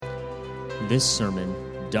This sermon,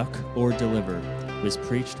 Duck or Deliver, was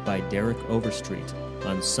preached by Derek Overstreet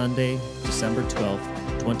on Sunday, December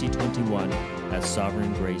 12th, 2021 at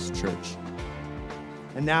Sovereign Grace Church.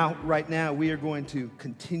 And now, right now, we are going to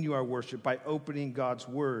continue our worship by opening God's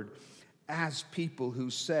Word as people who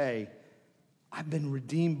say, I've been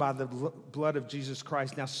redeemed by the blood of Jesus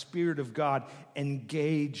Christ. Now, Spirit of God,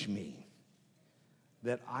 engage me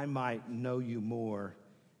that I might know you more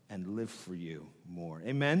and live for you more.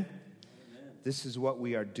 Amen? This is what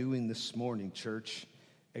we are doing this morning, church,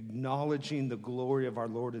 acknowledging the glory of our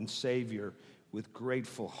Lord and Savior with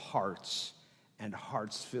grateful hearts and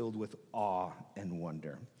hearts filled with awe and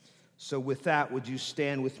wonder. So with that, would you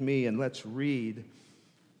stand with me and let's read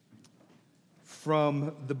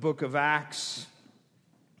from the book of Acts,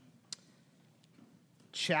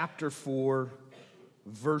 chapter 4,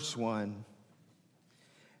 verse 1.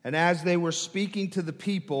 And as they were speaking to the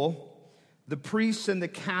people, the priests and the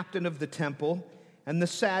captain of the temple and the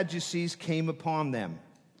Sadducees came upon them,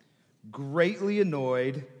 greatly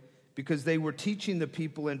annoyed because they were teaching the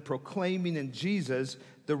people and proclaiming in Jesus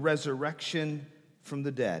the resurrection from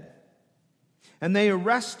the dead. And they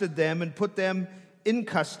arrested them and put them in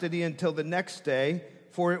custody until the next day,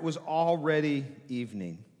 for it was already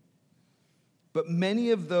evening. But many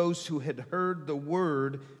of those who had heard the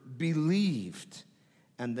word believed,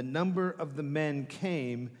 and the number of the men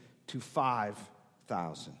came to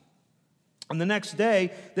 5,000. On the next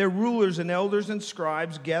day, their rulers and elders and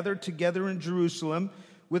scribes gathered together in Jerusalem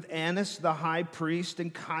with Annas the high priest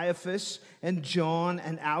and Caiaphas and John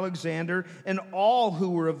and Alexander and all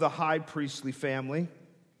who were of the high priestly family.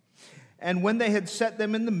 And when they had set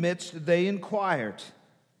them in the midst, they inquired,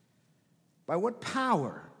 by what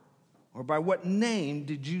power or by what name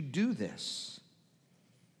did you do this?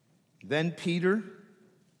 Then Peter,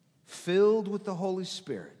 filled with the Holy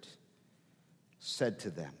Spirit, said to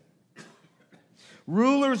them,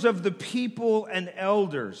 rulers of the people and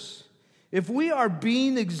elders, if we are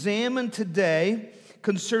being examined today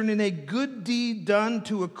concerning a good deed done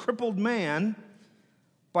to a crippled man,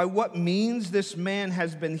 by what means this man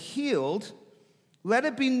has been healed, let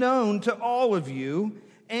it be known to all of you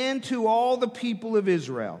and to all the people of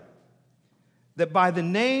Israel that by the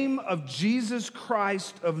name of Jesus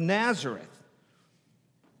Christ of Nazareth,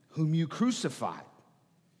 whom you crucified,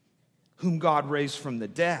 whom God raised from the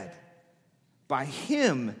dead, by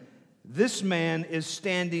him this man is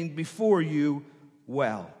standing before you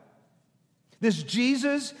well. This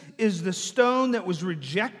Jesus is the stone that was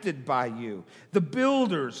rejected by you, the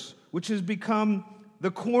builders, which has become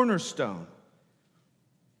the cornerstone.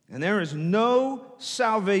 And there is no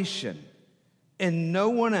salvation in no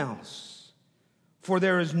one else, for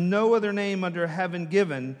there is no other name under heaven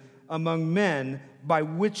given among men by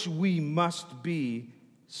which we must be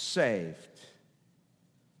saved.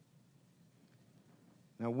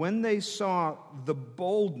 Now, when they saw the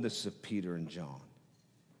boldness of Peter and John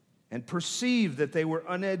and perceived that they were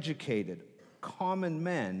uneducated, common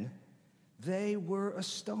men, they were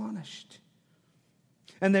astonished.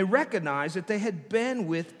 And they recognized that they had been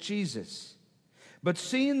with Jesus. But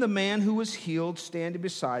seeing the man who was healed standing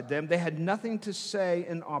beside them, they had nothing to say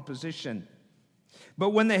in opposition.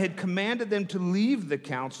 But when they had commanded them to leave the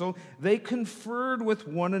council, they conferred with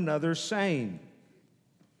one another, saying,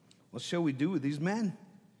 what shall we do with these men?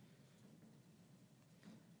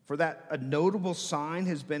 For that a notable sign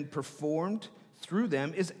has been performed through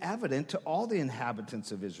them is evident to all the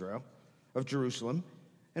inhabitants of Israel, of Jerusalem,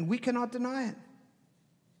 and we cannot deny it.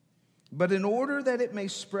 But in order that it may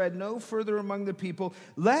spread no further among the people,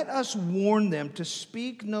 let us warn them to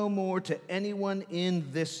speak no more to anyone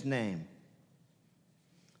in this name.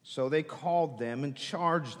 So they called them and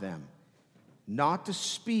charged them not to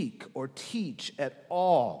speak or teach at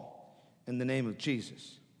all in the name of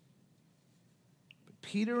Jesus. But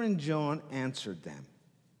Peter and John answered them,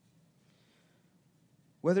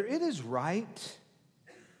 whether it is right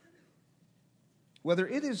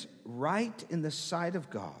in the sight of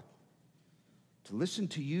God to listen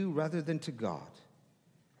to you rather than to God,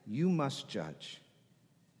 you must judge.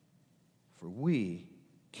 For we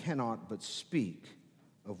cannot but speak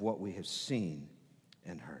of what we have seen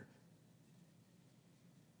and heard.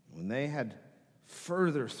 When they had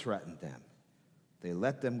further threatened them, they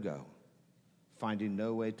let them go, finding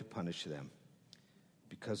no way to punish them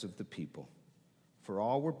because of the people. For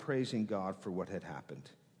all were praising God for what had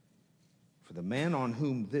happened. For the man on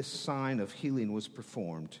whom this sign of healing was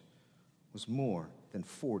performed was more than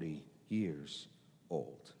 40 years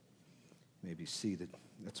old. You may be seated.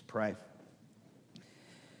 Let's pray.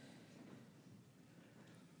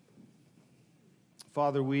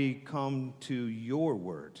 Father, we come to your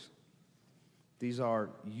word, These are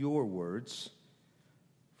your words,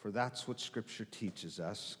 for that's what Scripture teaches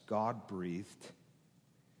us. God-breathed,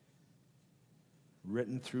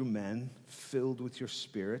 written through men, filled with your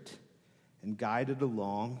Spirit, and guided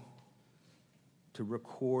along to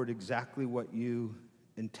record exactly what you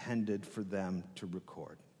intended for them to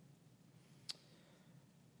record.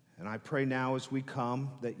 And I pray now as we come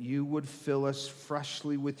that you would fill us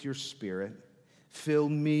freshly with your Spirit. Fill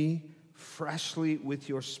me freshly with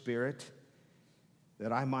your Spirit,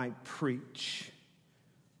 that I might preach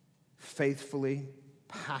faithfully,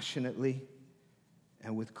 passionately,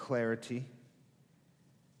 and with clarity.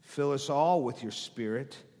 Fill us all with your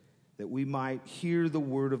Spirit, that we might hear the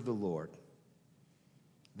word of the Lord,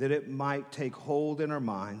 that it might take hold in our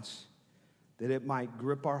minds, that it might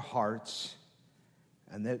grip our hearts,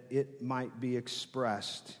 and that it might be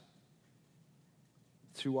expressed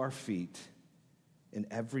through our feet in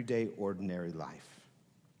everyday, ordinary life.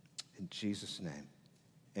 In Jesus' name,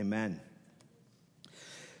 amen.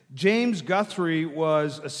 James Guthrie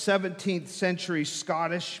was a 17th century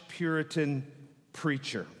Scottish Puritan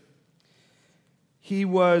preacher. He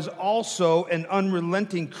was also an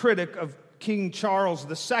unrelenting critic of King Charles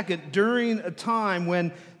II during a time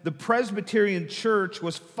when the Presbyterian Church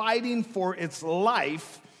was fighting for its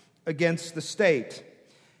life against the state.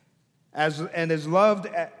 As loved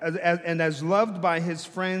by his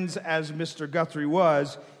friends as Mr. Guthrie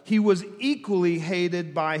was, he was equally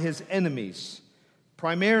hated by his enemies,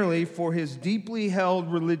 primarily for his deeply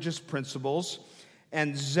held religious principles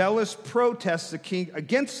and zealous protests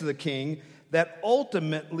against the king that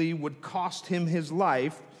ultimately would cost him his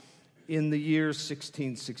life in the year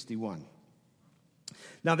 1661.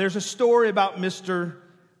 Now, there's a story about Mr.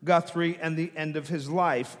 Guthrie and the end of his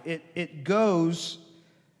life. It goes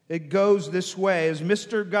this way. As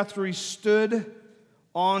Mr. Guthrie stood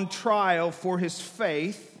on trial for his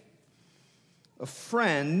faith, a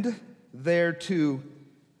friend there to,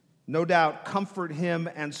 no doubt, comfort him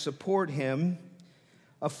and support him,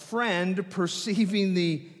 a friend perceiving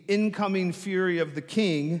the incoming fury of the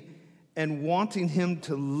king and wanting him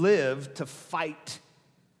to live to fight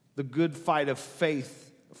the good fight of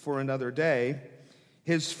faith for another day,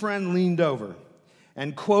 his friend leaned over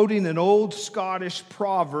and, quoting an old Scottish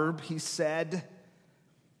proverb, he said,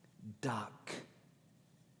 "Duck.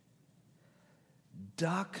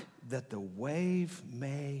 Duck that the wave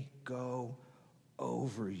may go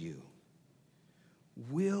over you.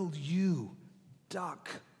 Will you duck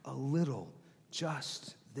a little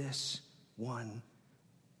just this one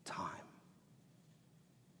time?"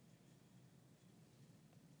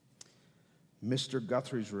 Mr.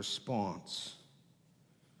 Guthrie's response: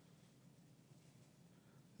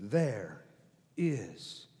 "There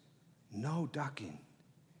is no ducking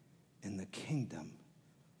in the kingdom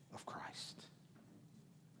of Christ."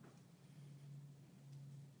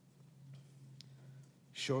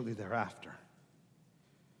 Shortly thereafter,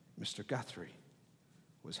 Mr. Guthrie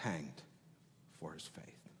was hanged for his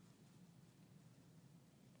faith.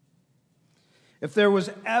 If there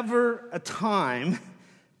was ever a time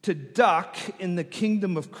to duck in the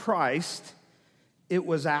kingdom of Christ, it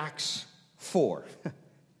was Acts 4.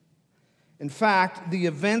 In fact, the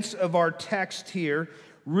events of our text here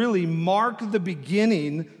really mark the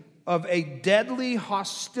beginning of a deadly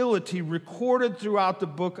hostility recorded throughout the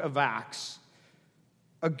book of Acts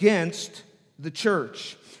against the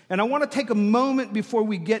church. And I want to take a moment before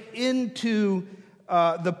we get into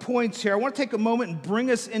the points here. I want to take a moment and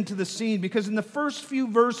bring us into the scene, because in the first few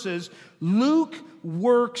verses, Luke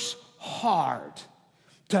works hard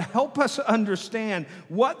to help us understand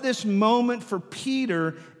what this moment for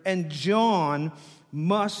Peter and John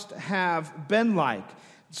must have been like.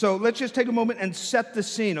 So let's just take a moment and set the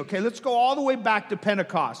scene, okay? Let's go all the way back to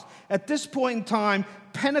Pentecost. At this point in time,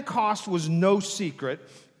 Pentecost was no secret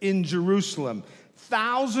in Jerusalem.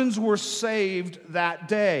 Thousands were saved that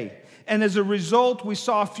day. And as a result, we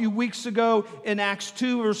saw a few weeks ago in Acts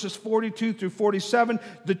 2, verses 42 through 47,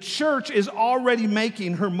 the church is already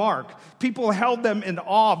making her mark. People held them in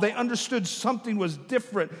awe. They understood something was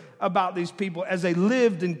different about these people as they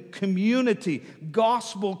lived in community,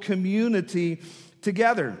 gospel community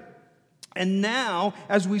together. And now,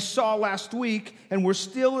 as we saw last week, and we're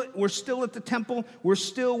still at the temple, we're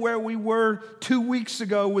still where we were 2 weeks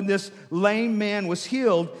ago when this lame man was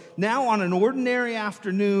healed. Now, on an ordinary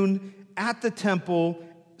afternoon at the temple,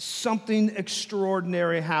 something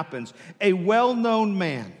extraordinary happens. A well-known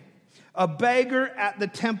man, a beggar at the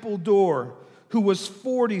temple door, who was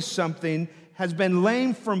 40-something, has been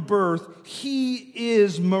lame from birth. He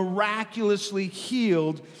is miraculously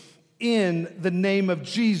healed in the name of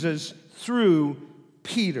Jesus through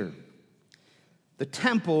Peter. The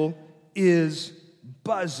temple is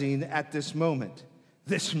buzzing at this moment.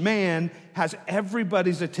 This man has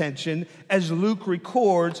everybody's attention. As Luke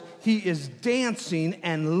records, he is dancing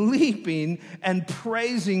and leaping and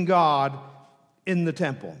praising God in the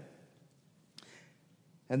temple.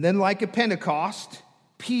 And then, like at Pentecost,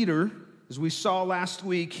 Peter, as we saw last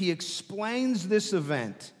week, he explains this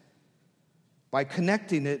event by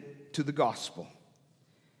connecting it to the gospel.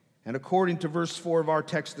 And according to verse 4 of our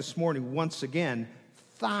text this morning, once again,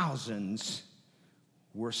 thousands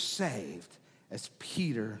were saved as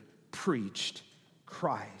Peter preached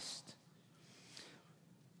Christ.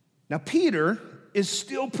 Now, Peter is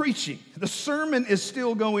still preaching. The sermon is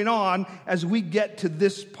still going on as we get to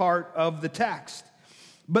this part of the text.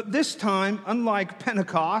 But this time, unlike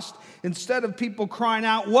Pentecost, instead of people crying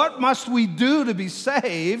out, "What must we do to be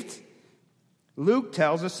saved?" Luke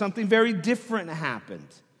tells us something very different happened.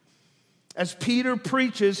 As Peter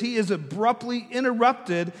preaches, he is abruptly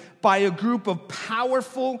interrupted by a group of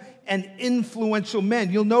powerful and influential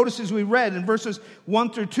men. You'll notice as we read in verses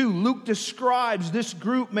 1 through 2, Luke describes this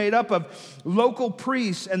group made up of local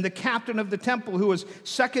priests and the captain of the temple, who was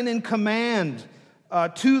second in command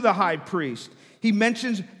to the high priest. He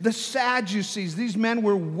mentions the Sadducees. These men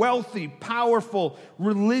were wealthy, powerful,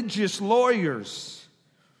 religious lawyers.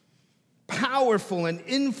 Powerful and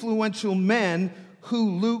influential men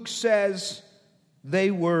who Luke says they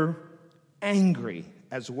were angry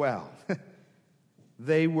as well.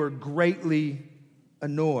 They were greatly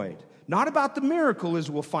annoyed. Not about the miracle, as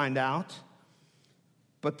we'll find out,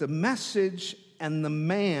 but the message and the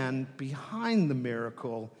man behind the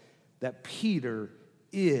miracle that Peter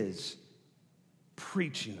is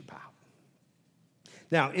preaching about.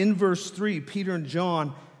 Now, in verse 3, Peter and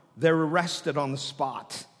John, they're arrested on the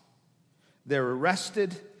spot. They're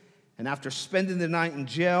arrested, and after spending the night in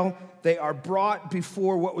jail, they are brought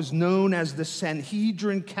before what was known as the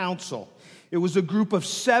Sanhedrin Council. It was a group of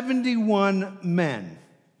 71 men.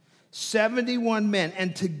 71 men,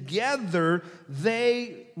 and together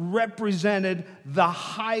they represented the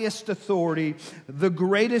highest authority, the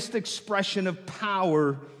greatest expression of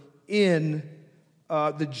power in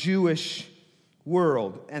the Jewish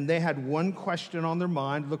world. And they had one question on their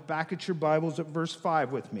mind. Look back at your Bibles at verse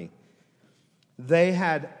 5 with me.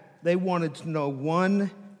 They wanted to know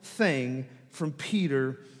one thing from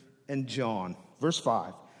Peter and John. Verse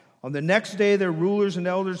 5. On the next day, their rulers and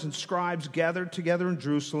elders and scribes gathered together in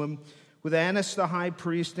Jerusalem with Annas the high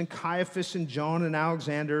priest and Caiaphas and John and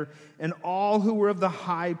Alexander and all who were of the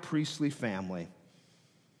high priestly family.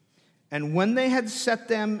 And when they had set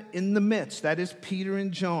them in the midst, that is Peter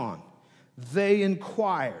and John, they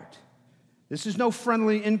inquired. This is no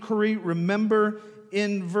friendly inquiry. Remember,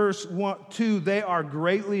 in verse 2, they are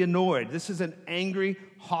greatly annoyed. This is an angry,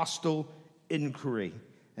 hostile inquiry.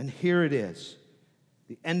 And here it is,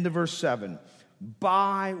 the end of verse 7.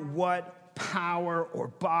 By what power or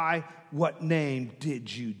by what name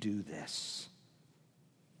did you do this?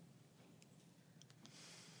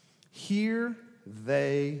 Here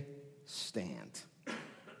they stand,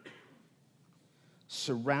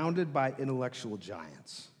 surrounded by intellectual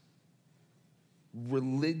giants,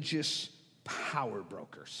 religious power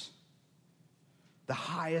brokers, the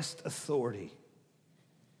highest authority,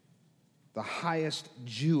 the highest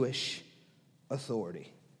Jewish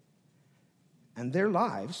authority. And their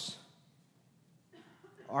lives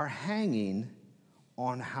are hanging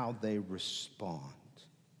on how they respond.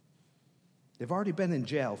 They've already been in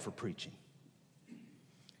jail for preaching.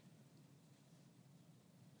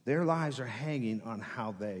 Their lives are hanging on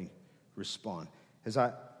how they respond. As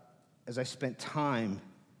I spent time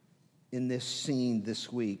in this scene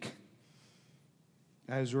this week,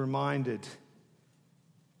 I was reminded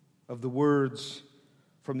of the words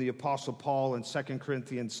from the Apostle Paul in 2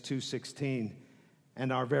 Corinthians 2:16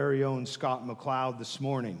 and our very own Scott McLeod this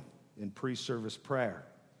morning in pre-service prayer.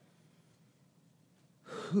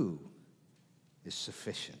 Who is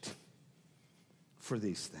sufficient for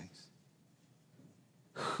these things?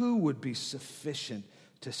 Who would be sufficient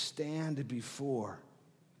to stand before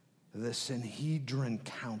the Sanhedrin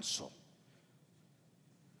Council,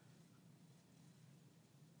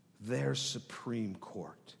 their supreme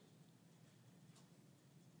court,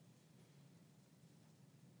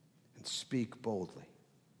 and speak boldly?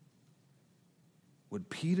 Would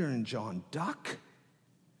Peter and John duck,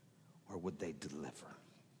 or would they deliver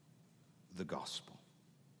the gospel?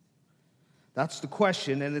 That's the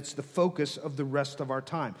question, and it's the focus of the rest of our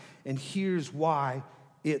time. And here's why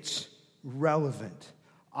it's relevant.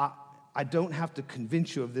 I don't have to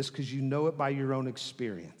convince you of this because you know it by your own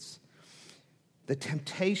experience. The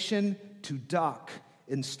temptation to duck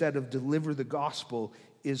instead of deliver the gospel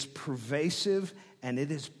is pervasive and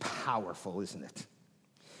it is powerful, isn't it?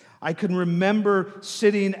 I can remember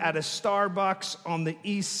sitting at a Starbucks on the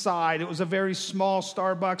east side. It was a very small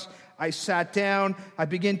Starbucks. I sat down. I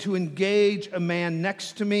began to engage a man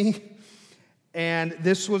next to me. And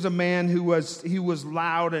this was a man who was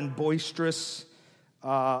loud and boisterous.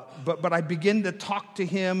 But I began to talk to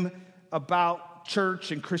him about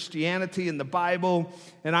church and Christianity and the Bible,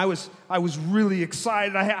 and I was really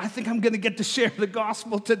excited. I think I'm going to get to share the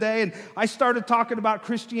gospel today, and I started talking about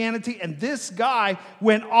Christianity, and this guy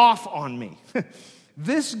went off on me.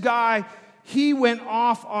 This guy, he went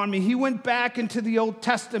off on me. He went back into the Old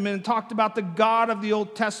Testament and talked about the God of the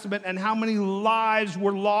Old Testament and how many lives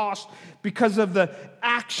were lost because of the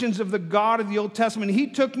actions of the God of the Old Testament. He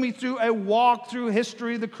took me through a walk through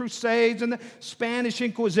history, the Crusades and the Spanish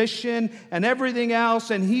Inquisition and everything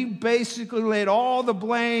else, and he basically laid all the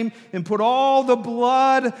blame and put all the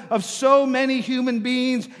blood of so many human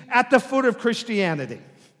beings at the foot of Christianity.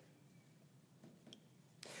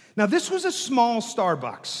 Now, this was a small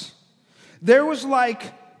Starbucks. There was like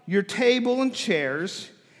your table and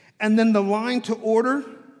chairs, and then the line to order,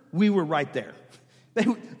 we were right there.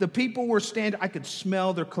 The people were standing. I could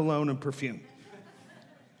smell their cologne and perfume.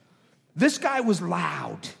 This guy was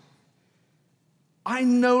loud. I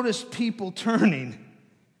noticed people turning,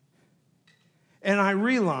 and I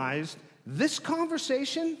realized this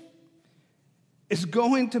conversation is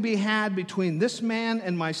going to be had between this man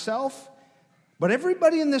and myself, but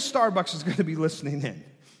everybody in this Starbucks is going to be listening in.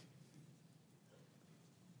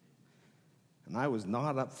 And I was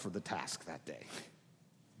not up for the task that day.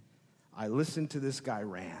 I listened to this guy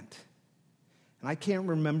rant, and I can't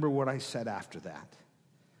remember what I said after that,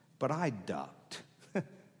 but I ducked. And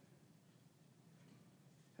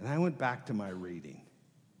I went back to my reading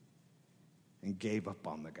and gave up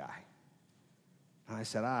on the guy. And I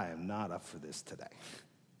said, I am not up for this today.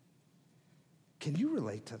 Can you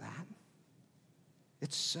relate to that?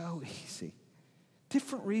 It's so easy.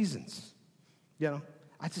 Different reasons. You know,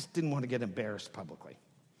 I just didn't want to get embarrassed publicly.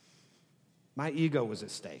 My ego was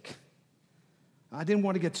at stake. I didn't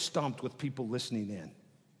want to get stumped with people listening in.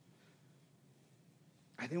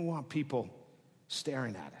 I didn't want people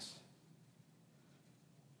staring at us.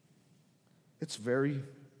 It's very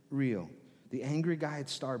real. The angry guy at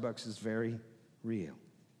Starbucks is very real.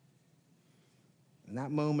 In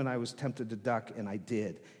that moment, I was tempted to duck, and I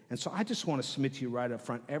did. And so I just want to submit to you right up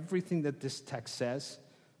front, everything that this text says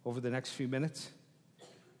over the next few minutes,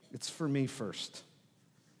 it's for me first.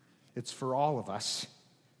 It's for all of us.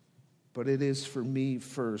 But it is for me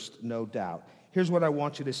first, no doubt. Here's what I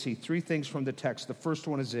want you to see. 3 things from the text. The first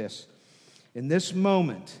one is this. In this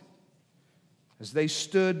moment, as they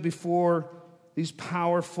stood before these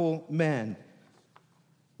powerful men,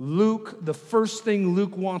 the first thing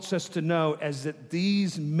Luke wants us to know is that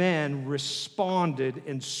these men responded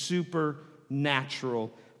in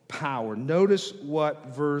supernatural power. Notice what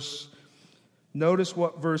verse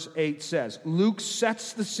 8 says. Luke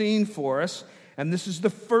sets the scene for us. And this is the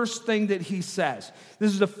first thing that he says.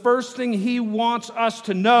 This is the first thing he wants us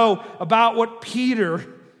to know about what Peter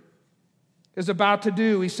is about to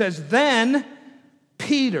do. He says, then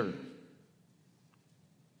Peter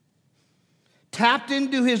tapped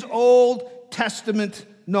into his Old Testament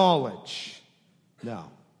knowledge. No.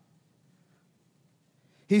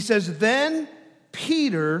 He says, then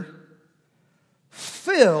Peter,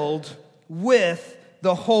 filled with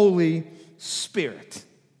the Holy Spirit.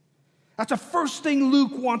 That's the first thing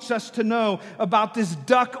Luke wants us to know about this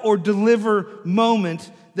duck or deliver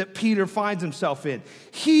moment that Peter finds himself in.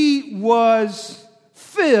 He was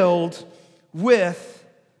filled with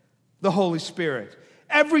the Holy Spirit.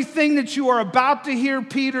 Everything that you are about to hear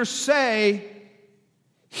Peter say,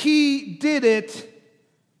 he did it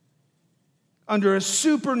under a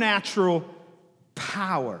supernatural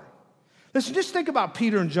power. Listen, just think about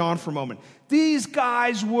Peter and John for a moment. These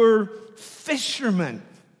guys were fishermen.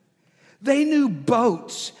 They knew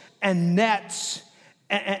boats and nets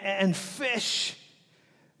and fish.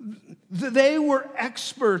 They were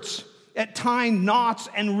experts at tying knots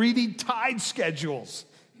and reading tide schedules.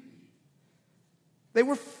 They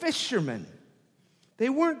were fishermen. They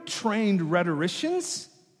weren't trained rhetoricians,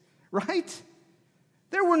 right?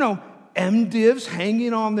 There were no MDivs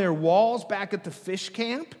hanging on their walls back at the fish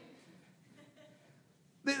camp.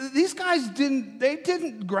 These guys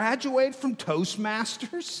didn't graduate from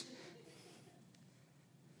Toastmasters.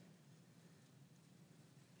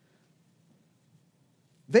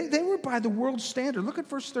 They were by the world's standard. Look at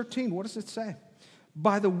verse 13. What does it say?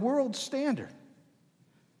 By the world's standard.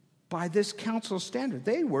 By this council's standard.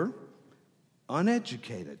 They were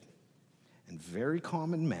uneducated and very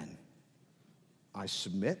common men. I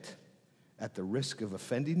submit at the risk of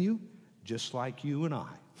offending you, just like you and I.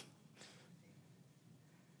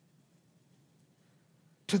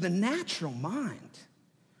 To the natural mind,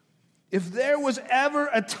 if there was ever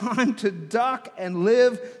a time to duck and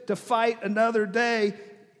live to fight another day,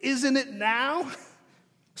 isn't it now?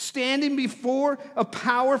 Standing before a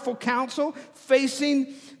powerful council,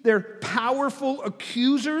 facing their powerful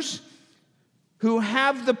accusers who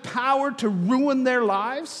have the power to ruin their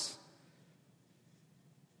lives?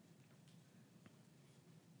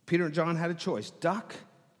 Peter and John had a choice, duck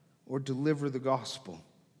or deliver the gospel.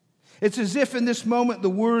 It's as if in this moment the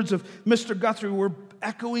words of Mr. Guthrie were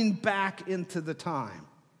echoing back into the time.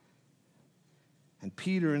 And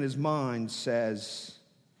Peter in his mind says,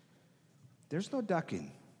 there's no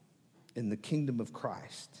ducking in the kingdom of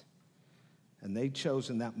Christ. And they chose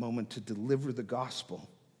in that moment to deliver the gospel.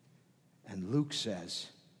 And Luke says,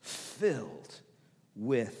 filled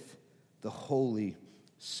with the Holy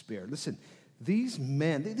Spirit. Listen, these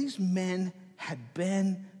men had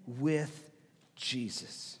been with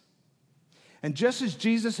Jesus. And just as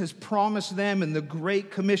Jesus has promised them in the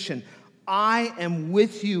Great Commission, I am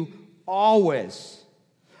with you always.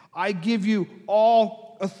 I give you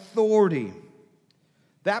all authority.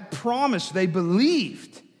 That promise they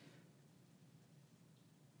believed.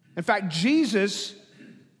 In fact, Jesus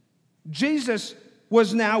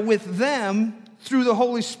was now with them through the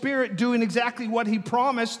Holy Spirit doing exactly what he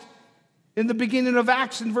promised in the beginning of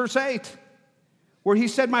Acts in verse 8, where he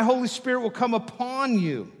said, my Holy Spirit will come upon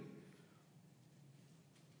you,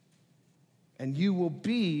 and you will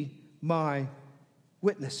be my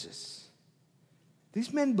witnesses.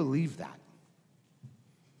 These men believe that.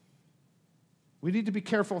 We need to be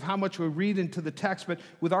careful of how much we read into the text, but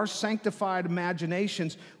with our sanctified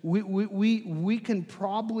imaginations, we can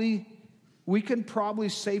probably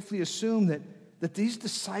safely assume that these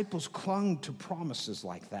disciples clung to promises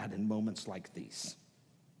like that in moments like these.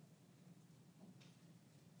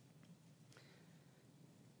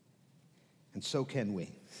 And so can we.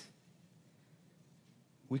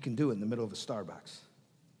 We can do it in the middle of a Starbucks.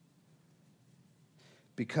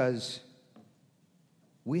 Because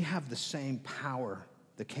we have the same power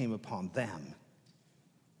that came upon them,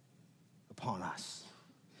 upon us.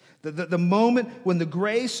 The moment when the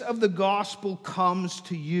grace of the gospel comes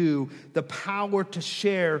to you, the power to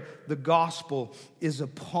share the gospel is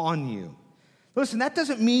upon you. Listen, that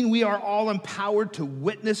doesn't mean we are all empowered to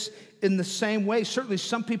witness in the same way. Certainly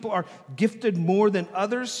some people are gifted more than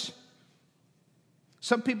others.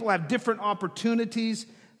 Some people have different opportunities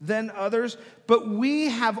than others, but we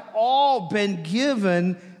have all been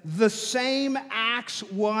given the same Acts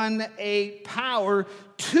 1:8 power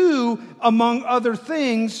to, among other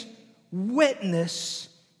things, witness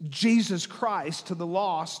Jesus Christ to the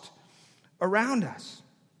lost around us.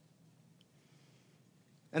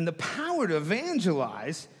 And the power to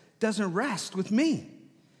evangelize doesn't rest with me.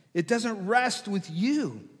 It doesn't rest with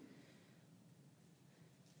you.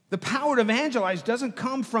 The power to evangelize doesn't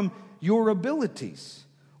come from your abilities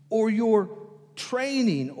or your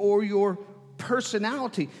training or your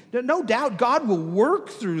personality. No doubt God will work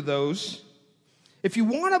through those. If you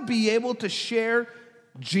want to be able to share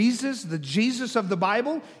Jesus, the Jesus of the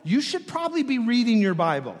Bible, you should probably be reading your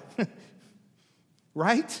Bible.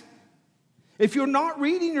 Right? If you're not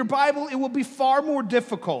reading your Bible, it will be far more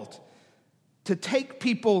difficult to take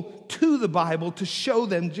people to the Bible to show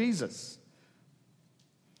them Jesus.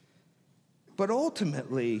 But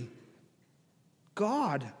ultimately,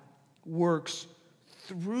 God works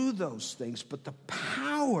through those things. But the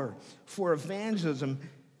power for evangelism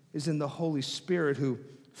is in the Holy Spirit who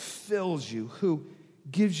fills you, who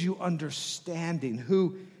gives you understanding,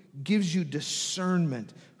 who gives you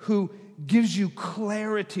discernment, who gives you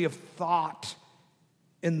clarity of thought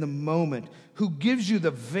in the moment, who gives you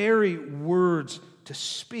the very words to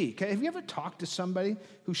speak. Have you ever talked to somebody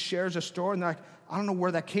who shares a story and they're like, I don't know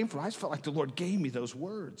where that came from. I just felt like the Lord gave me those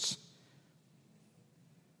words.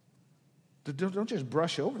 Don't just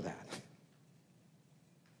brush over that.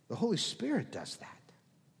 The Holy Spirit does that.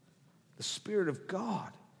 The Spirit of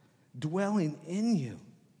God dwelling in you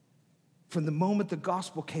from the moment the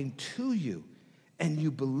gospel came to you and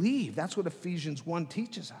you believe. That's what Ephesians 1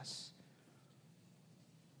 teaches us.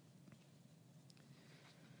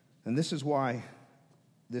 And this is why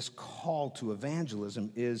this call to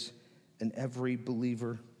evangelism is an every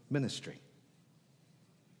believer ministry.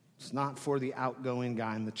 It's not for the outgoing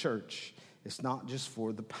guy in the church. It's not just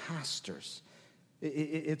for the pastors.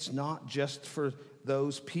 It's not just for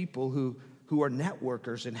those people who are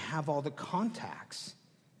networkers and have all the contacts.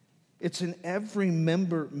 It's an every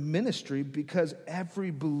member ministry because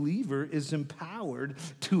every believer is empowered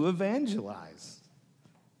to evangelize.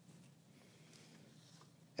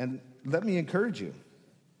 And let me encourage you.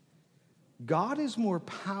 God is more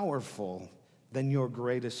powerful than your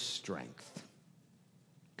greatest strength.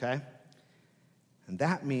 Okay? And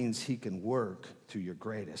that means he can work through your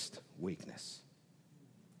greatest weakness.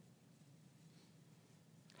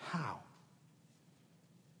 How?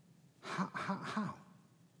 How?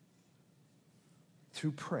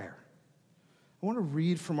 Through prayer. I want to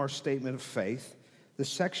read from our statement of faith. The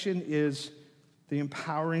section is the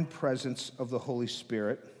empowering presence of the Holy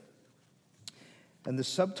Spirit. And the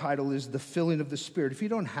subtitle is the filling of the Spirit. If you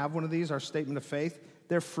don't have one of these, our statement of faith,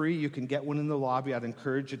 they're free. You can get one in the lobby. I'd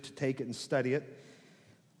encourage you to take it and study it.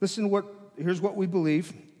 Listen, here's what we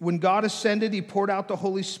believe. When God ascended, he poured out the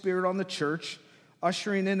Holy Spirit on the church,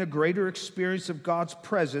 ushering in a greater experience of God's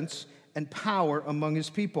presence and power among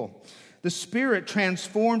his people. The Spirit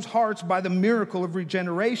transforms hearts by the miracle of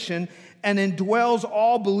regeneration and indwells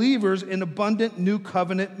all believers in abundant new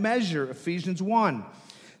covenant measure, Ephesians 1.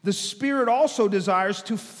 The Spirit also desires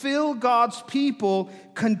to fill God's people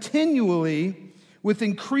continually with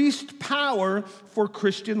increased power for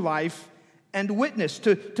Christian life and witness.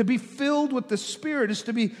 To be filled with the Spirit is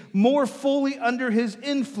to be more fully under his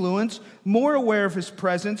influence, more aware of his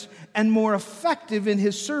presence, and more effective in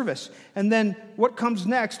his service. And then what comes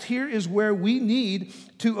next, here is where we need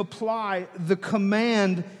to apply the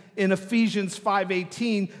command in Ephesians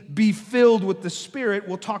 5:18, be filled with the Spirit.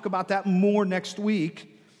 We'll talk about that more next week.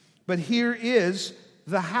 But here is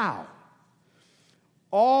the how.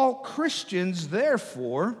 All Christians,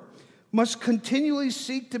 therefore, must continually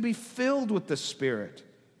seek to be filled with the Spirit.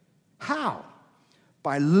 How?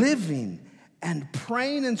 By living and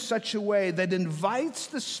praying in such a way that invites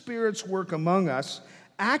the Spirit's work among us,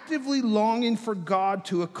 actively longing for God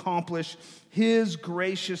to accomplish his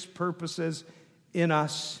gracious purposes in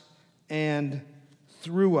us and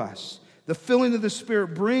through us. The filling of the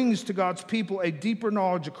Spirit brings to God's people a deeper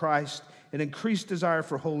knowledge of Christ, an increased desire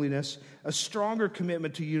for holiness, a stronger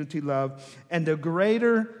commitment to unity, love, and a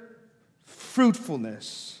greater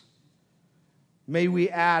fruitfulness. May we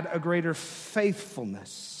add a greater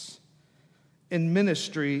faithfulness in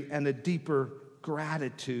ministry and a deeper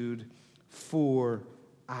gratitude for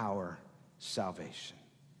our salvation.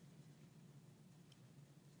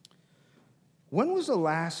 When was the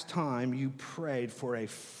last time you prayed for a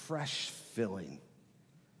fresh filling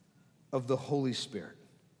of the Holy Spirit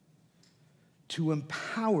to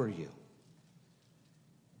empower you?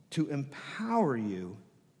 To empower you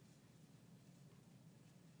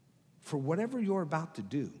for whatever you're about to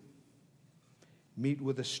do. Meet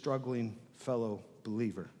with a struggling fellow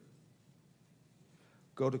believer.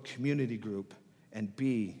 Go to community group and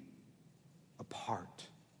be a part.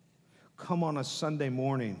 Come on a Sunday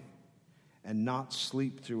morning and not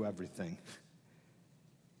sleep through everything,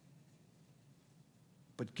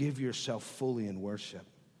 but give yourself fully in worship.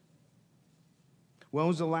 When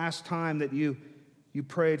was the last time that you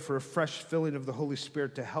prayed for a fresh filling of the Holy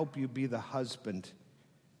Spirit to help you be the husband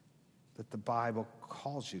that the Bible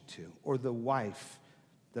calls you to, or the wife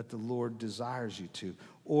that the Lord desires you to,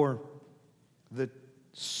 or the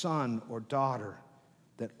son or daughter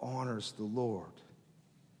that honors the Lord?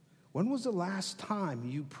 When was the last time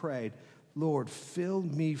you prayed, Lord, fill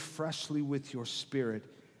me freshly with your Spirit,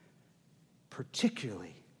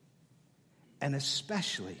 particularly and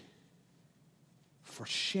especially for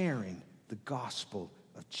sharing the gospel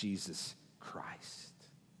of Jesus Christ?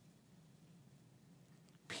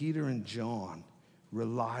 Peter and John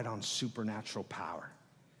relied on supernatural power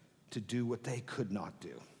to do what they could not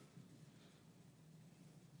do.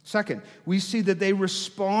 Second, we see that they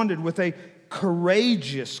responded with a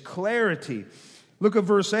courageous clarity. Look at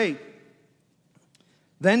verse 8.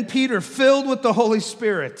 Then Peter, filled with the Holy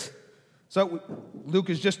Spirit, so Luke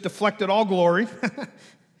has just deflected all glory,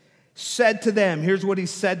 said to them, here's what he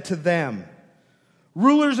said to them: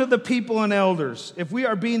 rulers of the people and elders, if we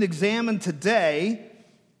are being examined today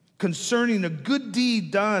concerning a good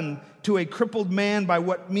deed done to a crippled man by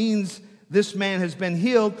what means this man has been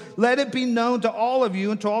healed, let it be known to all of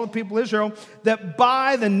you and to all the people of Israel that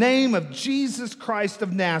by the name of Jesus Christ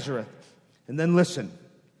of Nazareth, and then listen,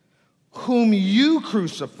 whom you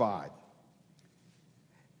crucified,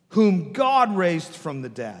 whom God raised from the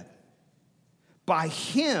dead, by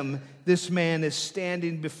him this man is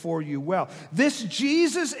standing before you well. This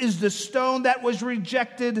Jesus is the stone that was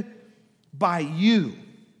rejected by you,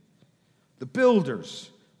 the builders,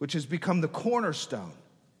 which has become the cornerstone.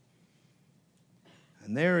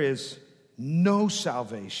 And there is no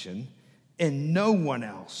salvation in no one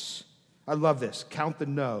else. I love this. Count the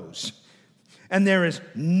no's. And there is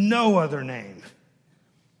no other name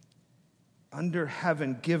under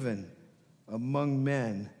heaven given among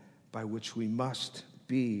men by which we must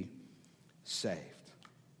be saved.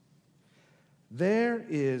 There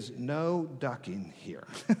is no ducking here.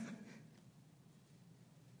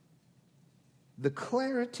 The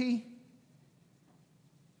clarity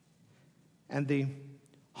and the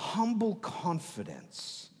humble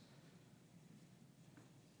confidence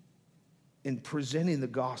in presenting the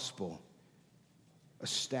gospel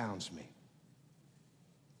astounds me.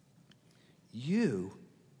 You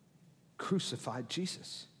crucified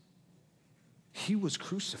Jesus. He was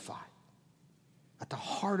crucified. At the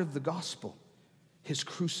heart of the gospel, his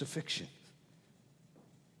crucifixion.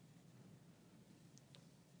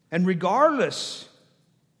 And regardless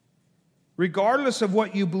of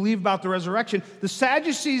what you believe about the resurrection, the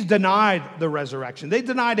Sadducees denied the resurrection. They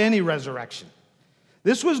denied any resurrection.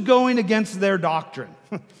 This was going against their doctrine.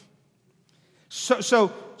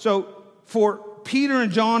 So for Peter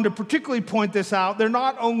and John to particularly point this out, they're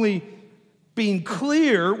not only being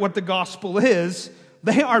clear what the gospel is,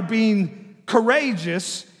 they are being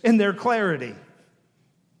courageous in their clarity.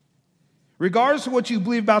 Regardless of what you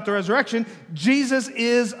believe about the resurrection, Jesus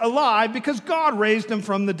is alive because God raised him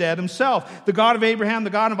from the dead himself. The God of Abraham, the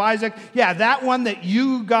God of Isaac, that one that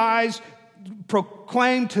you guys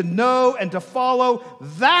proclaim to know and to follow,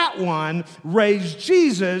 that one raised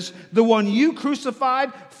Jesus, the one you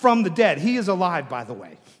crucified, from the dead. He is alive, by the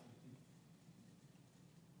way.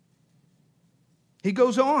 He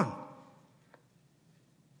goes on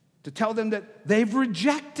to tell them that they've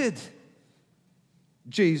rejected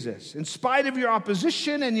Jesus. In spite of your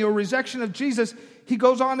opposition and your rejection of Jesus, he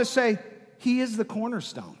goes on to say, he is the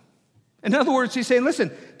cornerstone. In other words, he's saying,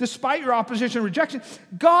 listen, despite your opposition and rejection,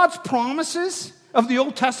 God's promises of the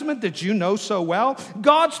Old Testament that you know so well,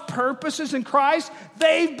 God's purposes in Christ,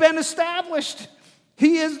 they've been established.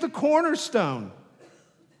 He is the cornerstone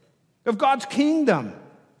of God's kingdom.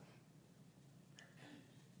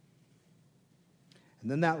 And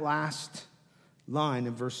then that last line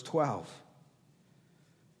in verse 12.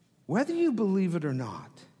 Whether you believe it or not,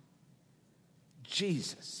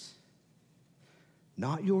 Jesus,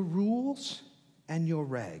 not your rules and your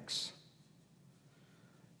regs,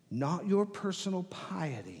 not your personal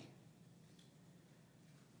piety,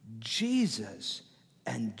 Jesus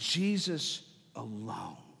and Jesus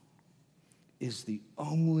alone is the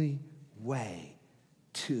only way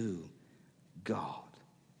to God.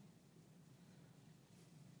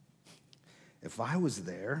 If I was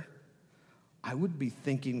there, I would be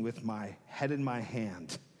thinking with my head in my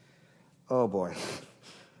hand, oh boy,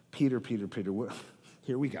 Peter,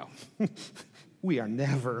 here we go. We are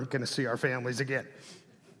never going to see our families again.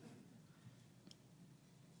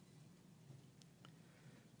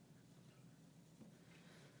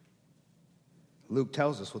 Luke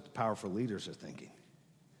tells us what the powerful leaders are thinking.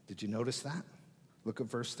 Did you notice that? Look at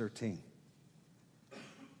verse 13.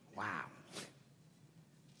 Wow.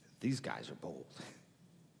 These guys are bold.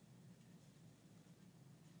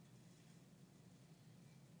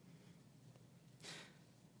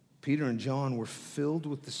 Peter and John were filled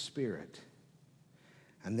with the Spirit,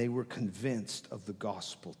 and they were convinced of the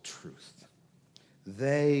gospel truth.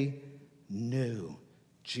 They knew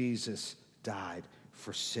Jesus died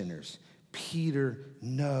for sinners. Peter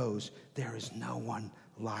knows there is no one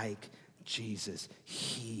like Jesus.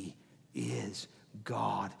 He is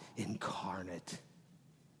God incarnate.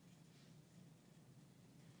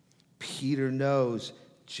 Peter knows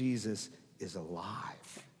Jesus is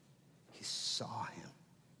alive. He saw him.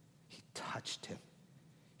 He touched him.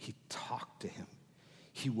 He talked to him.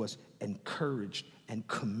 He was encouraged and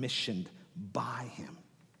commissioned by him.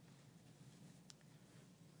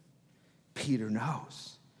 Peter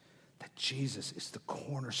knows that Jesus is the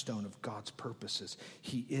cornerstone of God's purposes.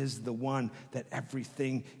 He is the one that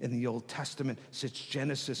everything in the Old Testament, since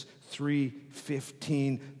Genesis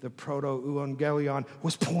 3:15, the proto-evangelion,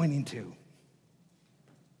 was pointing to.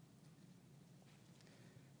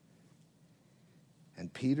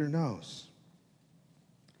 And Peter knows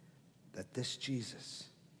that this Jesus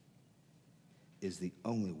is the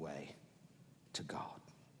only way to God,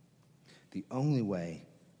 the only way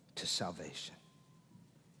to salvation.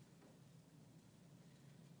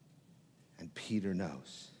 And Peter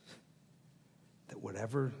knows that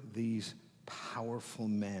whatever these powerful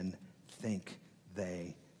men think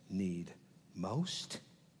they need most,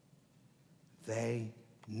 they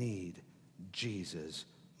need Jesus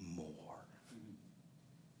more.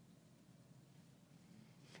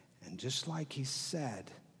 And just like he said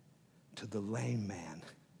to the lame man,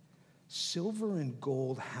 silver and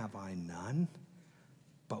gold have I none,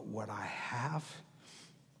 but what I have,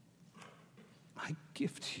 I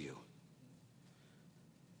give to you.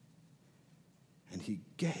 And he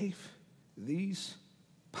gave these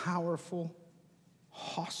powerful,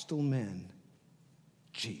 hostile men,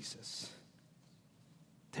 Jesus.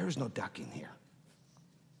 There is no ducking here.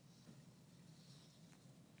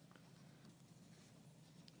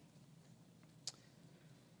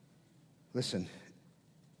 Listen,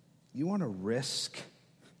 you want to risk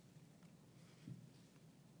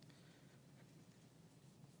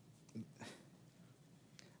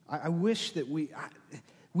I wish that we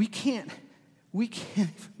can't even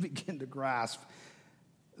begin to grasp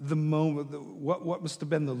the moment, what must have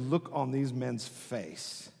been the look on these men's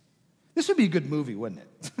face. This would be a good movie, wouldn't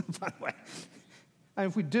it? By the way,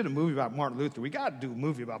 if we did a movie about Martin Luther, we got to do a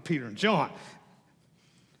movie about Peter and John.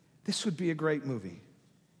 This would be a great movie.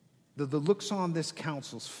 The looks on this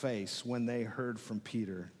council's face when they heard from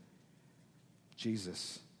Peter,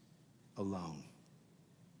 Jesus alone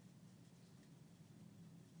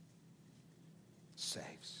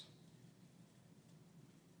saves.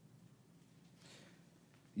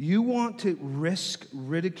 You want to risk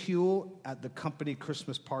ridicule at the company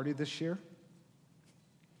Christmas party this year?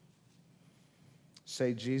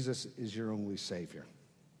 Say Jesus is your only Savior.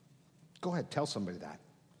 Go ahead, tell somebody that.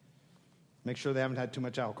 Make sure they haven't had too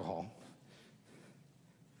much alcohol.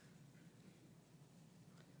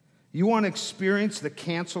 You want to experience the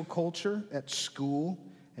cancel culture at school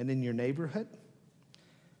and in your neighborhood?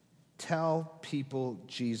 Tell people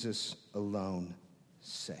Jesus alone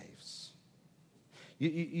saves.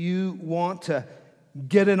 You want to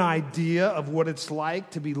get an idea of what it's like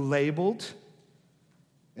to be labeled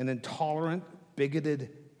an intolerant, bigoted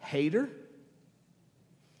hater?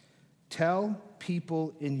 Tell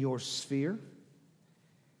people in your sphere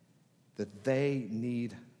that they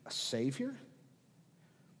need a Savior.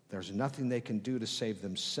 There's nothing they can do to save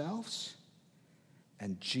themselves,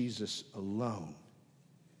 and Jesus alone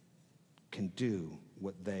can do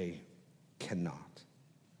what they cannot.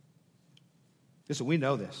 Listen, we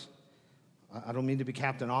know this. I don't mean to be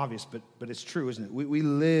Captain Obvious, but it's true, isn't it? We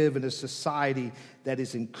live in a society that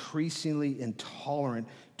is increasingly intolerant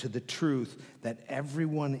to the truth that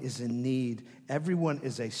everyone is in need. Everyone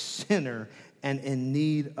is a sinner and in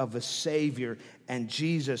need of a Savior, and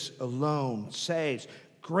Jesus alone saves.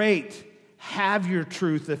 Great. Have your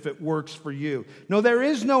truth if it works for you. No, there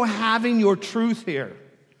is no having your truth here.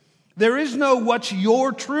 There is no what's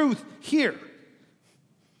your truth here.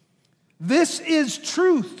 This is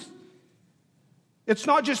truth. It's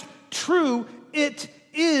not just true, it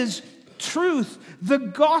is truth. The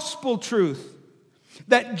gospel truth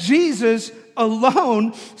that Jesus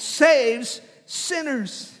alone saves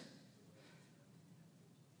sinners.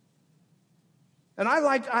 And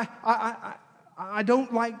I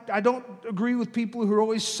don't agree with people who are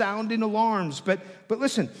always sounding alarms, but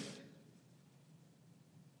listen,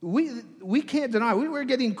 we can't deny we're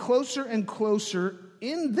getting closer and closer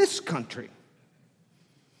in this country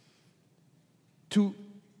to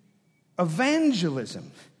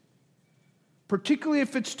evangelism, particularly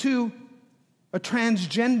if it's to a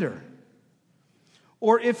transgender,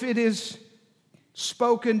 or if it is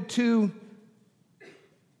spoken to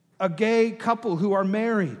a gay couple who are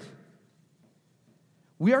married.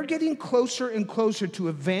 We are getting closer and closer to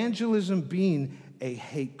evangelism being a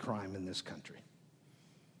hate crime in this country.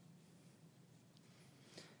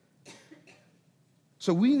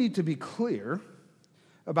 So we need to be clear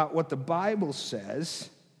about what the Bible says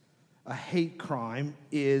a hate crime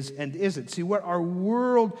is and isn't. See, what our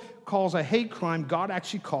world calls a hate crime, God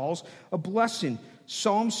actually calls a blessing.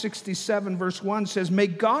 Psalm 67 verse 1 says, "May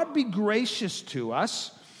God be gracious to us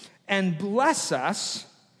and bless us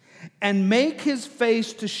and make his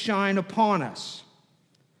face to shine upon us,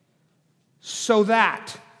 so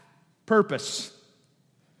that," purpose,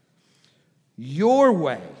 "your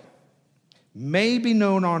way may be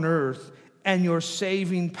known on earth and your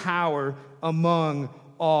saving power among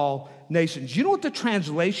all nations." You know what the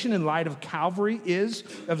translation in light of Calvary is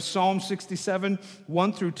of Psalm 67,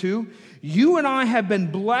 1 through 2? You and I have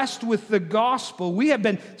been blessed with the gospel. We have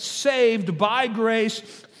been saved by grace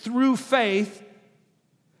through faith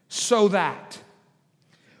so that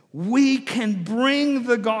we can bring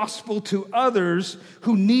the gospel to others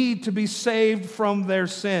who need to be saved from their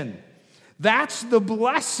sin. That's the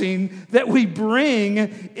blessing that we bring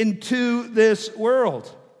into this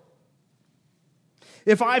world.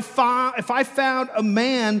 If I found a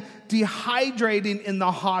man dehydrating in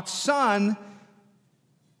the hot sun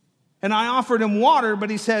and I offered him water, but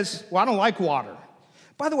he says, "Well, I don't like water."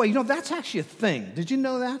 By the way, that's actually a thing. Did you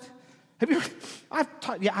know that? Have you? I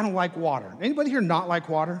don't like water. Anybody here not like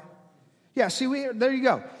water? Yeah, see, there you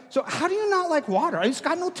go. So how do you not like water? It's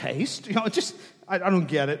got no taste. I don't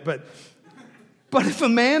get it, but if a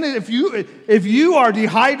man, if you are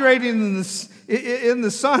dehydrating in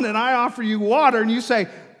the sun and I offer you water and you say,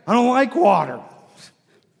 I don't like water.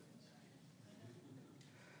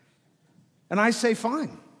 And I say,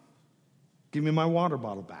 fine, give me my water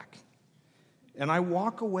bottle back. And I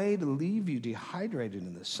walk away to leave you dehydrated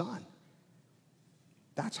in the sun.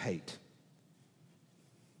 That's hate.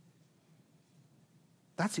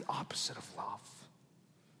 That's the opposite of love.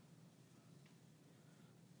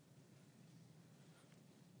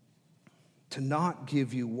 To not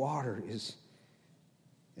give you water is,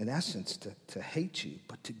 in essence, to hate you.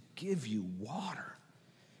 But to give you water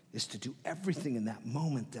is to do everything in that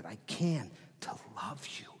moment that I can to love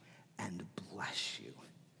you and bless you.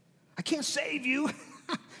 I can't save you,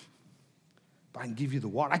 but I can give you the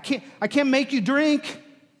water. I can't make you drink.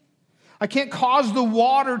 I can't cause the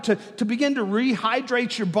water to begin to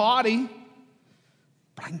rehydrate your body,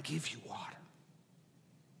 but I can give you water.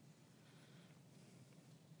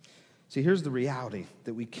 See, here's the reality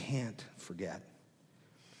that we can't forget.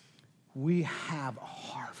 We have a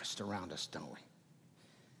harvest around us, don't we?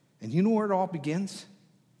 And you know where it all begins?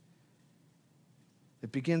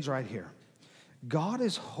 It begins right here. God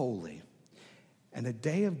is holy, and a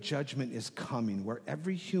day of judgment is coming where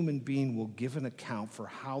every human being will give an account for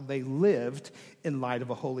how they lived in light of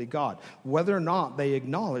a holy God, whether or not they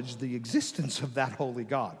acknowledge the existence of that holy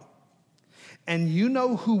God. And you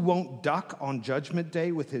know who won't duck on Judgment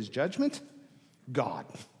Day with his judgment? God.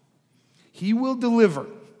 He will deliver.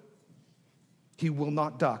 He will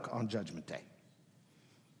not duck on Judgment Day.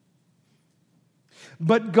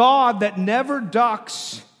 But God that never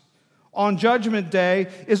ducks on Judgment Day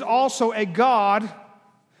is also a God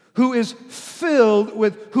who is filled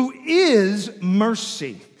with, who is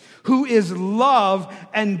mercy, who is love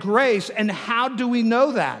and grace. And how do we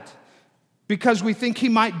know that? Because we think he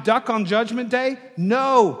might duck on Judgment Day?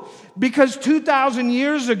 No. Because 2,000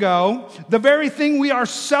 years ago, the very thing we are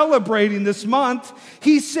celebrating this month,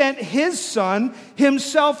 he sent his son,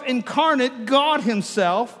 himself incarnate, God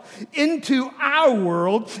himself, into our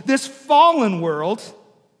world, this fallen world.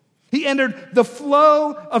 He entered the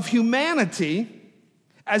flow of humanity,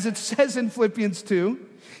 as it says in Philippians 2.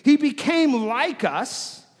 He became like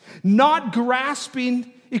us, not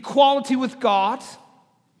grasping equality with God,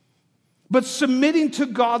 but submitting to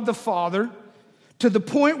God the Father to the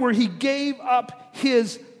point where he gave up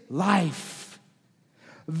his life.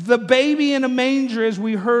 The baby in a manger, as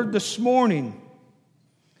we heard this morning,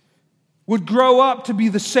 would grow up to be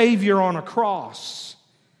the Savior on a cross.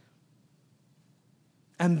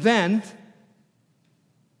 And then,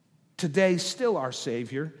 today, still our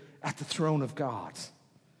Savior at the throne of God,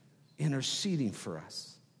 interceding for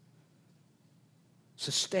us,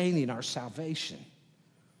 sustaining our salvation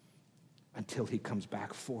until he comes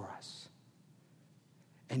back for us.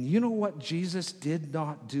 And you know what Jesus did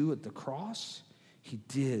not do at the cross? He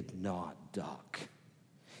did not duck.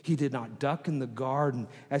 He did not duck in the garden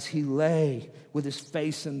as he lay with his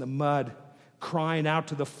face in the mud, crying out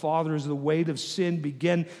to the Father as the weight of sin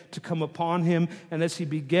began to come upon him, and as he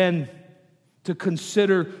began to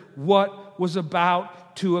consider what was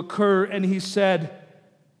about to occur. And he said,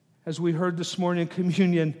 as we heard this morning in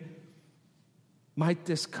communion, might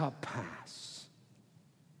this cup pass?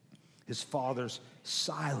 His Father's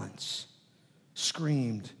silence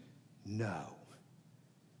screamed, no,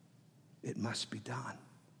 it must be done.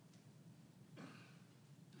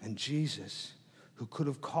 And Jesus, who could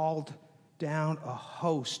have called down a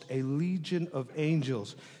host, a legion of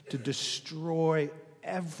angels to destroy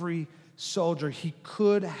every soldier, he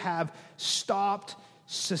could have stopped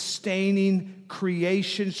sustaining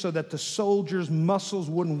creation so that the soldiers' muscles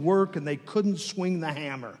wouldn't work and they couldn't swing the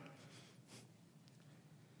hammer.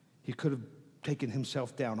 He could have taken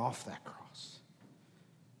himself down off that cross,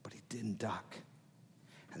 but he didn't duck.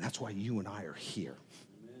 And that's why you and I are here.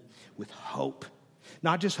 Amen. With hope.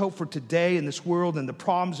 Not just hope for today in this world and the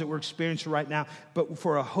problems that we're experiencing right now, but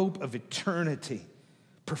for a hope of eternity,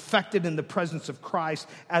 perfected in the presence of Christ.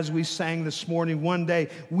 As we sang this morning, one day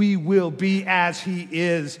we will be as he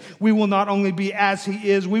is. We will not only be as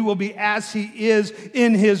he is, we will be as he is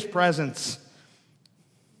in his presence.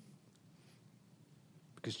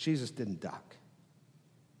 Because Jesus didn't duck.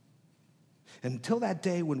 Until that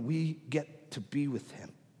day when we get to be with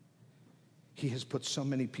him, he has put so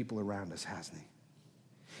many people around us, hasn't he?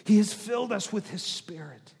 He has filled us with his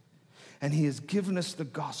Spirit, and he has given us the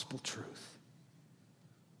gospel truth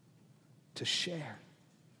to share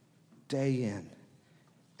day in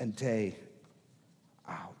and day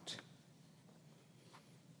out.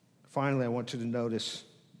 Finally, I want you to notice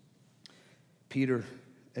Peter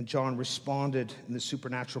and John responded in the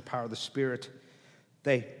supernatural power of the Spirit.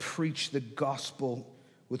 They preached the gospel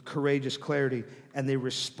with courageous clarity, and they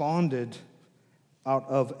responded out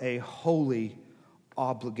of a holy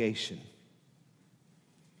obligation.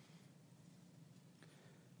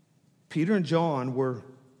 Peter and John were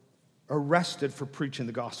arrested for preaching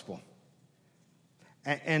the gospel.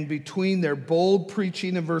 And between their bold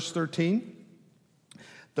preaching in verse 13,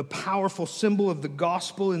 the powerful symbol of the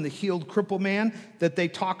gospel in the healed crippled man that they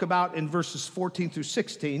talk about in verses 14 through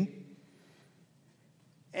 16,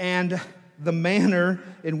 and the manner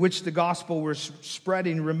in which the gospel was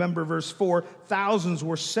spreading, remember verse 4, thousands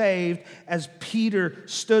were saved as Peter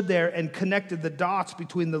stood there and connected the dots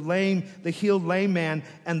between the healed lame man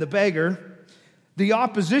and the beggar. The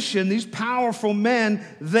opposition, these powerful men,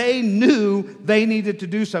 they knew they needed to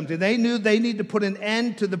do something. They knew they needed to put an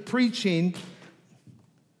end to the preaching.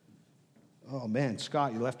 Oh man,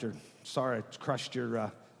 Scott, you left her. Sorry, I crushed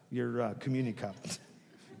your communion cup.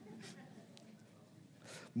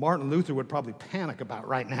 Martin Luther would probably panic about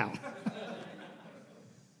right now.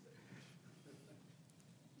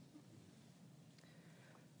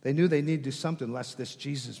 They knew they needed to do something lest this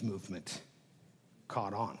Jesus movement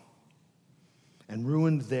caught on and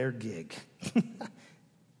ruined their gig.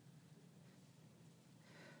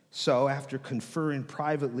 So after conferring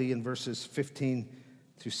privately in verses 15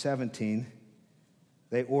 through 17,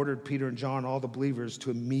 they ordered Peter and John, all the believers,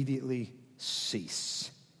 to immediately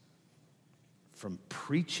cease from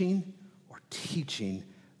preaching or teaching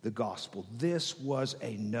the gospel. This was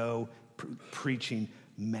a no preaching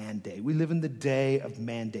mandate. We live in the day of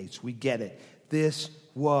mandates. We get it. This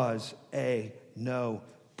was a no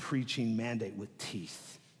preaching mandate with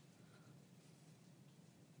teeth.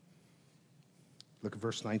 Look at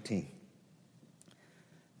verse 19.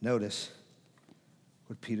 Notice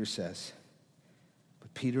what Peter says.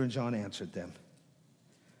 But Peter and John answered them,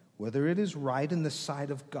 whether it is right in the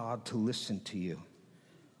sight of God to listen to you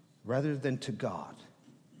rather than to God,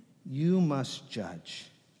 you must judge.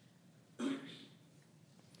 The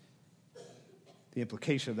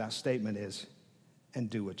implication of that statement is, and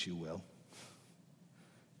do what you will.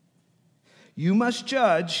 You must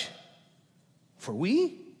judge, for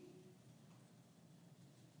we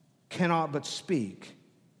cannot but speak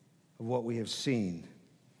of what we have seen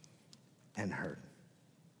and heard.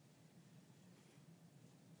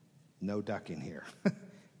 No ducking here.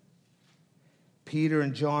 Peter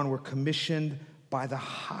and John were commissioned by the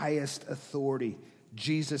highest authority,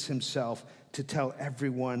 Jesus himself, to tell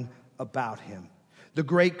everyone about him. The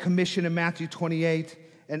Great Commission in Matthew 28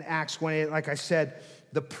 and Acts 28, like I said,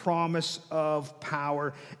 the promise of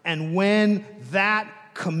power. And when that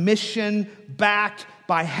commission, backed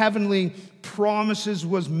by heavenly promises,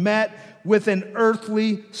 was met with an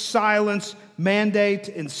earthly silence mandate,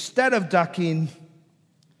 instead of ducking,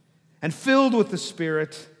 and filled with the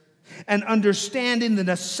Spirit, and understanding the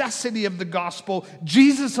necessity of the gospel,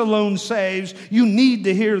 Jesus alone saves. You need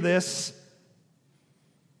to hear this.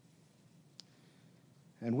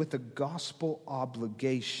 And with a gospel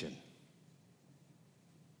obligation,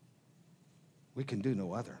 we can do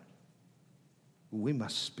no other. We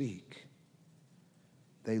must speak.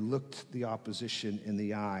 They looked the opposition in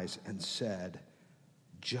the eyes and said,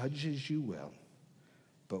 judge as you will,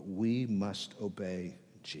 but we must obey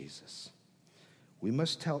Jesus. We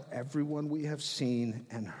must tell everyone we have seen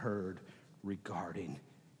and heard regarding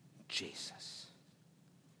Jesus.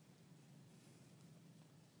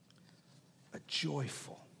 A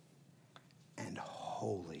joyful and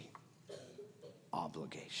holy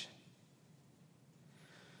obligation.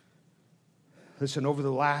 Listen, over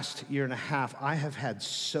the last year and a half, I have had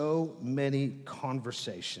so many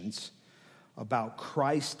conversations about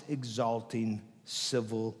Christ-exalting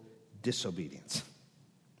civil disobedience.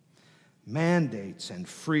 Mandates and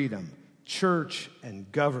freedom, church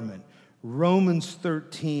and government, Romans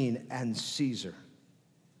 13 and Caesar.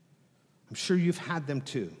 I'm sure you've had them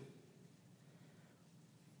too.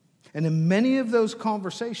 And in many of those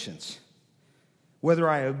conversations, whether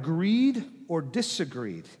I agreed or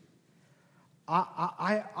disagreed,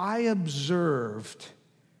 I observed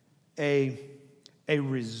a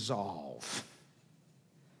resolve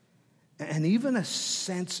and even a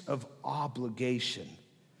sense of obligation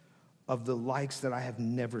of the likes that I have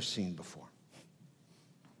never seen before.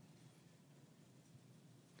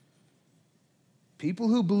 People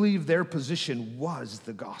who believe their position was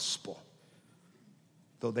the gospel,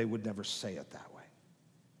 though they would never say it that way.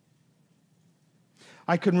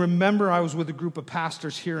 I can remember I was with a group of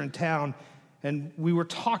pastors here in town, and we were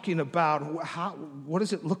talking about what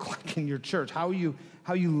does it look like in your church? How are you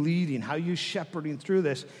leading? How are you shepherding through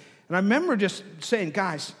this? And I remember just saying,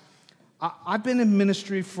 guys, I've been in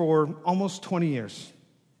ministry for almost 20 years.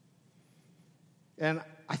 And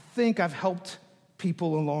I think I've helped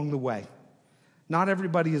people along the way. Not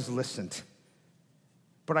everybody has listened.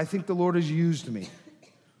 but I think the Lord has used me.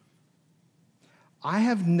 I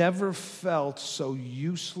have never felt so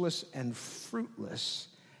useless and fruitless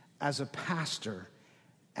as a pastor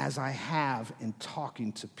as I have in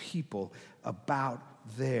talking to people about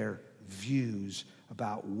their views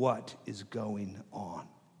about what is going on.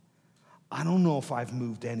 I don't know if I've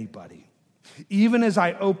moved anybody. Even as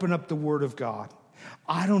I open up the Word of God,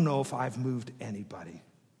 I don't know if I've moved anybody.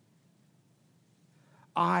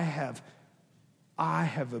 I have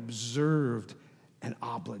observed an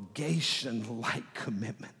obligation-like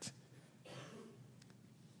commitment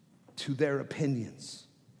to their opinions.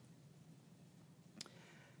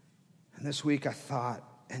 And this week I thought,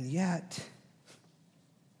 and yet,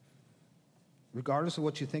 regardless of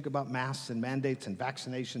what you think about masks and mandates and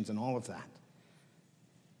vaccinations and all of that,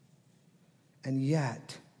 and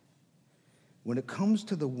yet, when it comes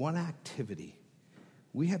to the one activity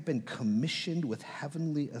we have been commissioned with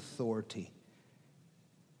heavenly authority,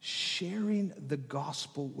 sharing the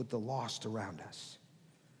gospel with the lost around us,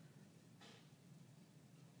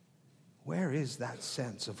 where is that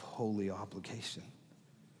sense of holy obligation?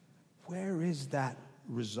 Where is that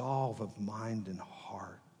resolve of mind and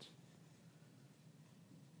heart?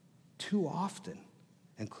 Too often,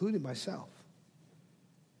 including myself,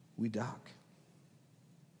 we duck.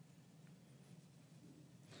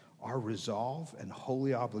 Our resolve and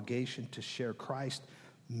holy obligation to share Christ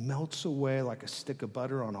melts away like a stick of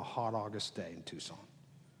butter on a hot August day in Tucson.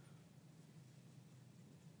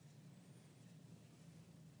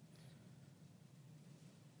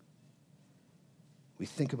 We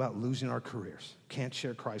think about losing our careers. Can't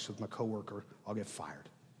share Christ with my coworker, I'll get fired.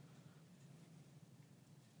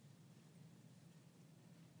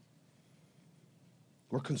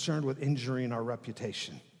 We're concerned with injuring our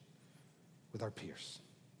reputation with our peers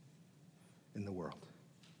in the world.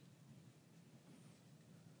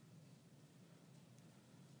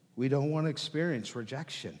 We don't want to experience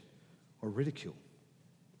rejection or ridicule,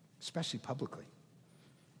 especially publicly,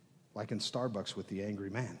 like in Starbucks with the angry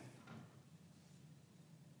man.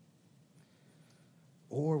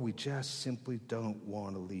 Or we just simply don't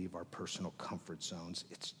want to leave our personal comfort zones.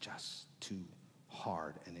 It's just too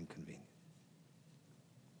hard and inconvenient.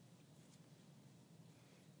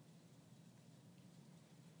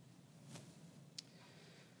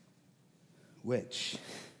 Which,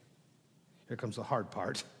 here comes the hard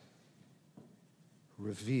part,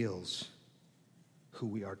 reveals who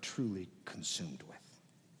we are truly consumed with.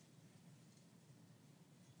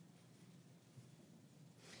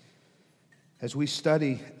 As we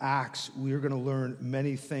study Acts, we are going to learn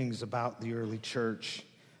many things about the early church,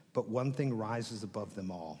 but one thing rises above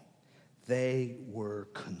them all. They were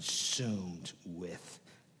consumed with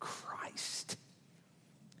Christ.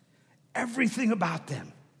 Everything about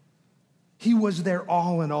them. He was their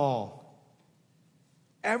all in all.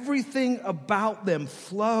 Everything about them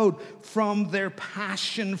flowed from their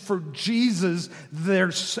passion for Jesus,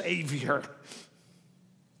 their Savior.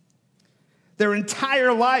 Their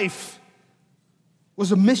entire life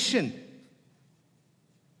was a mission.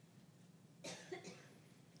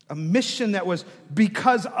 A mission that was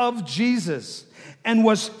because of Jesus and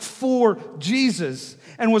was for Jesus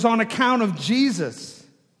and was on account of Jesus.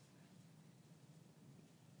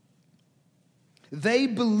 They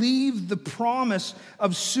believed the promise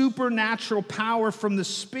of supernatural power from the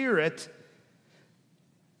Spirit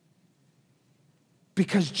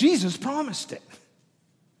because Jesus promised it,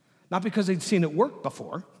 not because they'd seen it work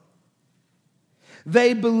before.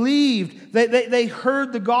 They believed, they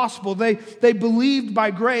heard the gospel, they believed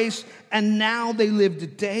by grace, and now they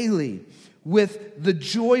lived daily with the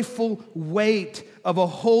joyful weight of a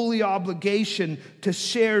holy obligation to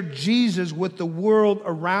share Jesus with the world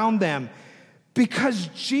around them because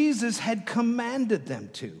Jesus had commanded them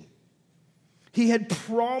to. He had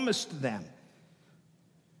promised them.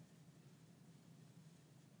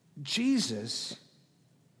 Jesus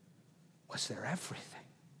was their everything.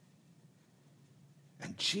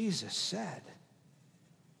 And Jesus said,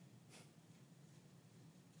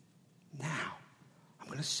 now, I'm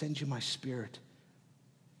going to send you my Spirit.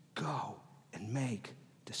 Go and make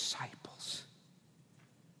disciples.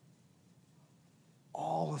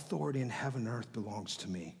 All authority in heaven and earth belongs to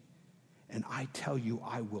me. And I tell you,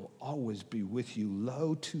 I will always be with you,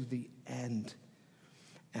 lo, to the end.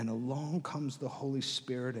 And along comes the Holy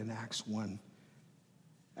Spirit in Acts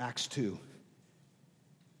 2.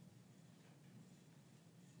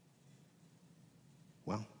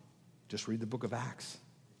 Well, just read the book of Acts.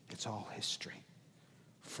 It's all history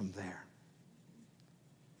from there.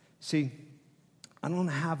 See, I don't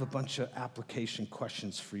have a bunch of application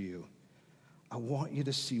questions for you. I want you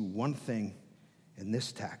to see one thing in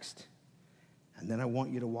this text, And then I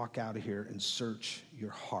want you to walk out of here and search your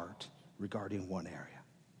heart regarding one area.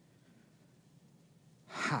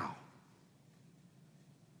 How?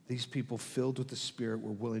 These people filled with the Spirit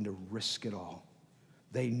were willing to risk it all.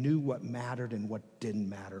 They knew what mattered and what didn't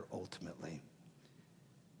matter ultimately.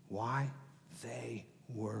 Why? They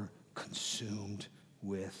were consumed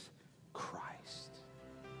with Christ.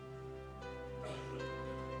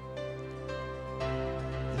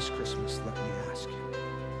 This Christmas, let me ask you,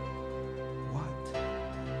 what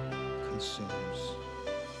consumes